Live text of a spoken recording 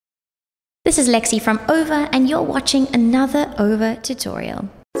This is Lexi from Over, and you're watching another Over tutorial.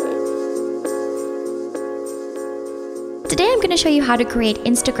 Today I'm going to show you how to create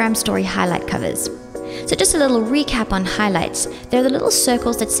Instagram story highlight covers. So just a little recap on highlights. They're the little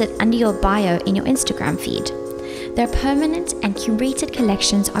circles that sit under your bio in your Instagram feed. They're permanent and curated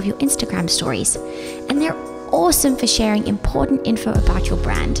collections of your Instagram stories, and they're awesome for sharing important info about your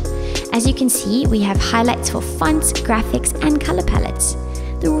brand. As you can see, we have highlights for fonts, graphics, and color palettes.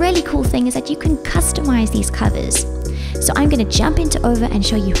 The really cool thing is that you can customize these covers. So I'm going to jump into Over and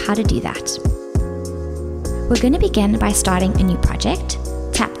show you how to do that. We're going to begin by starting a new project.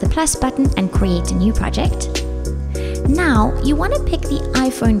 Tap the plus button and create a new project. Now you want to pick the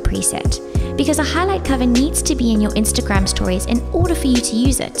iPhone preset because a highlight cover needs to be in your Instagram stories in order for you to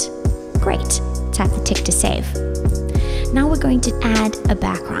use it. Great, tap the tick to save. Now we're going to add a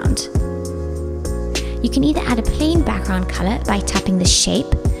background. You can either add a plain background color by tapping the shape,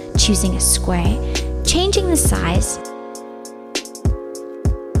 choosing a square, changing the size,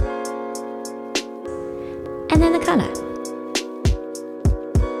 and then the color.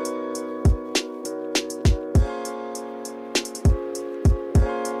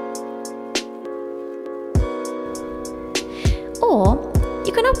 Or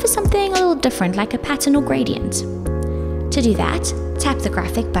you can opt for something a little different, like a pattern or gradient. To do that, tap the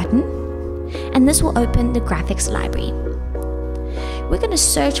graphic button, and this will open the graphics library. We're going to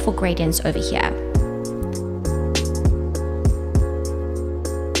search for gradients over here.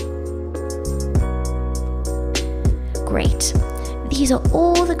 Great. These are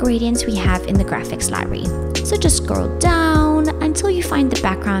all the gradients we have in the graphics library. So just scroll down until you find the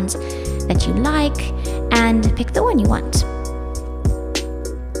backgrounds that you like and pick the one you want.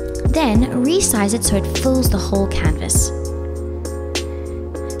 Then resize it so it fills the whole canvas.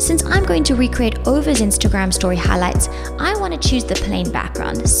 Since I'm going to recreate Over's Instagram story highlights, I want to choose the plain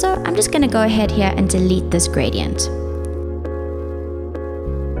background, so I'm just going to go ahead here and delete this gradient.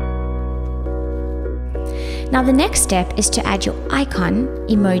 Now the next step is to add your icon,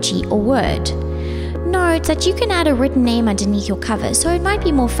 emoji, or word. Note that you can add a written name underneath your cover, so it might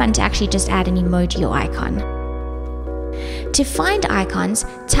be more fun to actually just add an emoji or icon. To find icons,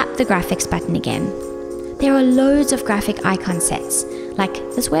 tap the graphics button again. There are loads of graphic icon sets, like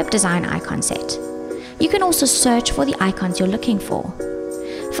this web design icon set. You can also search for the icons you're looking for.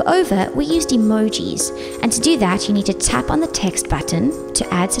 For Over, we used emojis, and to do that you need to tap on the text button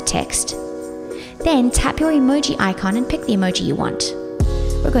to add the text. Then tap your emoji icon and pick the emoji you want.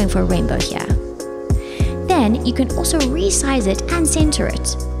 We're going for a rainbow here. Then you can also resize it and center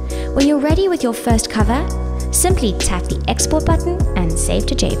it. When you're ready with your first cover, simply tap the export button and save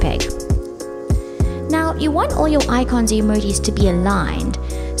to JPEG. Now, you want all your icons or emojis to be aligned,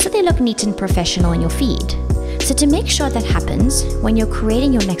 so they look neat and professional in your feed. So to make sure that happens, when you're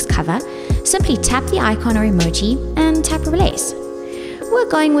creating your next cover, simply tap the icon or emoji and tap Replace. We're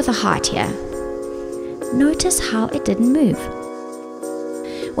going with a heart here. Notice how it didn't move.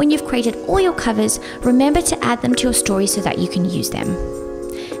 When you've created all your covers, remember to add them to your story so that you can use them.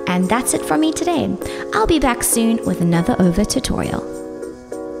 And that's it from me today. I'll be back soon with another Over tutorial.